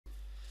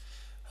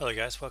Hello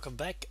guys, welcome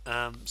back.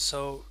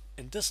 So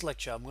in this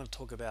lecture, I'm going to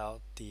talk about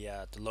the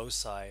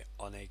loci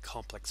on a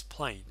complex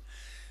plane.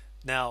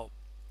 Now,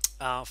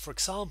 for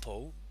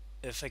example,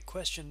 if a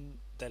question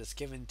that is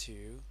given to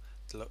you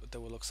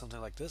that will look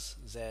something like this: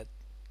 z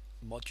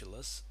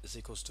modulus is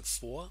equals to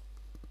 4.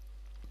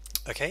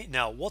 Okay,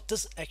 now what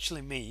this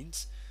actually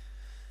means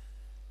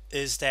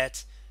is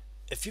that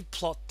if you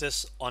plot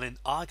this on an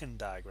Argand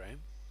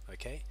diagram,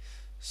 okay,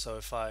 so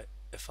if I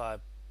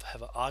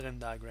have an Argand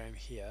diagram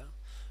here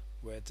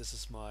where this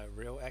is my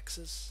real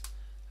axis,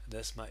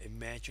 that's my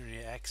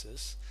imaginary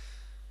axis.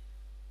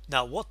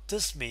 Now what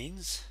this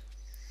means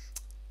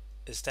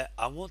is that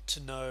I want to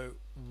know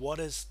what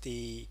is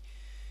the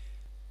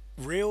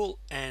real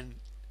and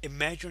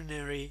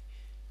imaginary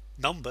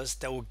numbers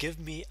that will give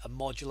me a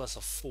modulus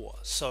of 4.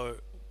 So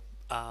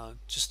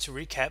just to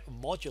recap,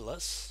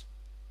 modulus,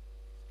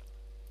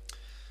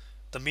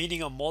 the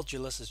meaning of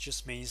modulus is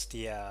just means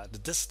the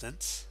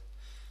distance.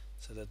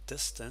 So the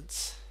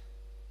distance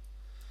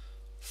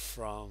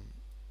from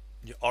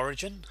your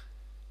origin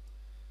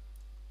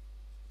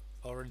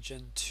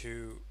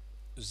to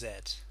z.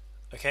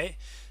 Okay,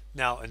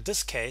 now in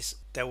this case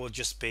that will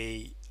just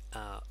be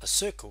a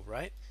circle,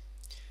 right?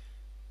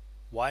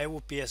 Why it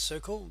would be a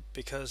circle?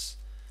 Because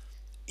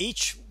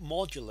each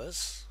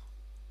modulus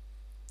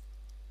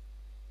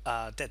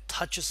that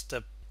touches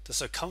the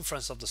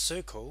circumference of the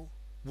circle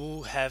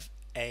will have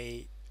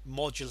a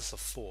modulus of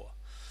 4.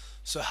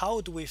 So how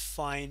do we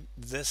find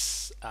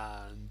this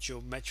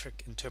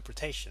geometric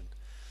interpretation?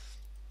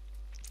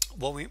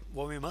 What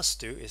we must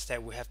do is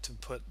that we have to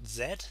put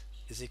z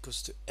is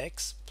equals to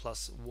x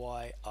plus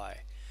yi.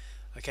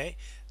 Okay,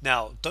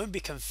 now don't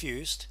be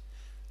confused.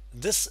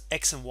 This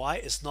x and y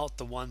is not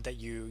the one that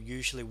you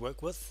usually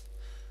work with.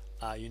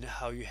 You know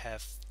how you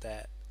have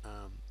that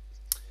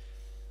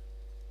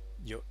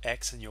your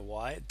x and your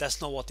y. That's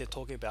not what they're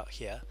talking about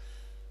here.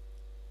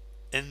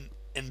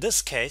 In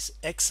this case,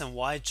 x and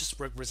y just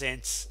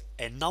represents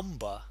a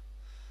number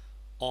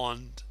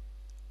on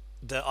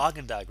the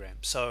Argand diagram.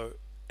 So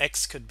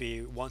x could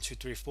be 1 2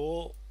 3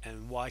 4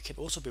 and y could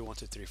also be 1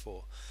 2 3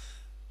 4.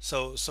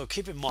 So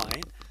keep in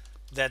mind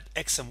that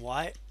x and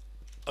y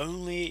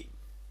only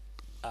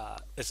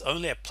is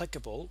only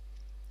applicable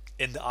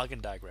in the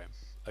Argand diagram.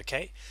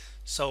 Okay,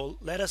 so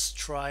let us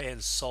try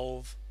and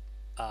solve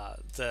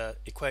the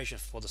equation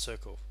for the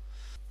circle.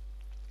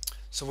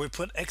 So we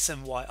put x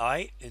and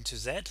yi into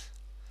z,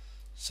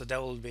 so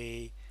that will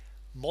be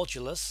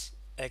modulus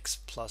x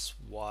plus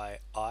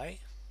yi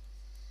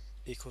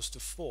equals to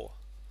 4.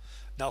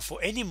 Now for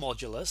any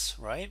modulus,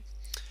 right,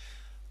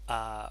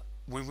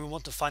 when we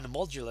want to find the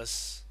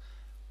modulus,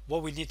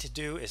 what we need to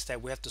do is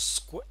that we have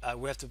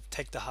to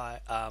take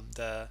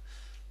the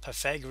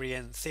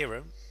Pythagorean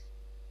theorem,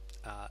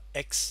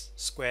 x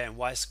square and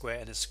y square,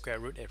 and then square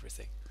root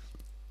everything.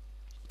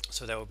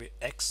 So that will be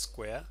x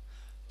square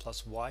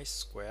plus y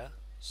square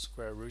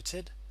square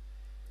rooted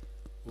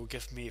will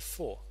give me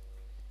 4.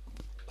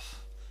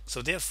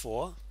 So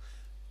therefore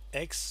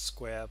x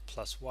square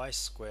plus y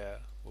square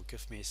will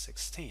give me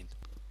 16.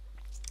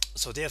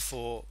 So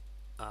therefore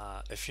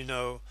if you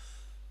know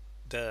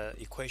the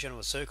equation of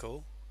a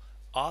circle,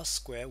 r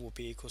squared will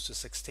be equals to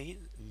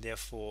 16, and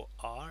therefore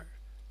r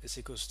is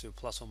equals to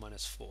plus or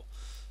minus 4.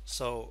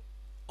 So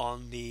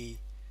on the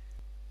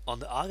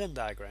Argand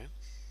diagram,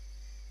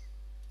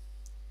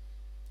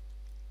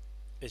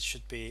 it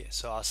should be,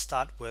 so I'll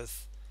start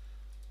with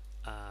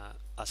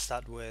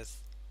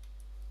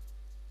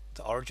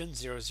the origin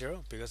 0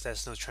 0 because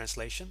there's no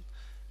translation,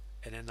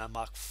 and then I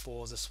mark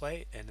 4 this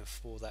way and then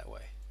 4 that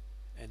way,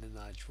 and then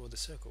I draw the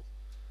circle.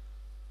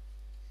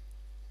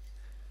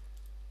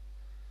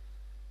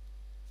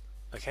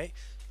 Okay,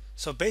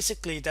 so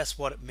basically that's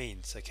what it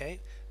means. Okay,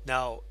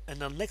 now in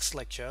the next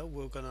lecture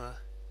we're gonna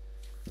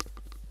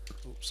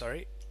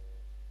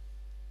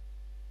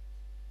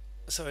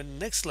so in the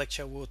next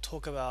lecture we'll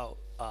talk about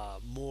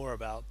more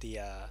about the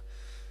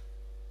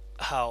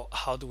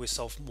how do we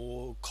solve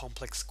more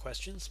complex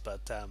questions,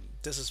 but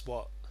this is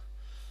what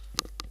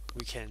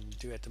we can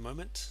do at the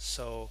moment.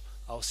 So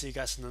I'll see you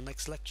guys in the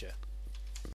next lecture.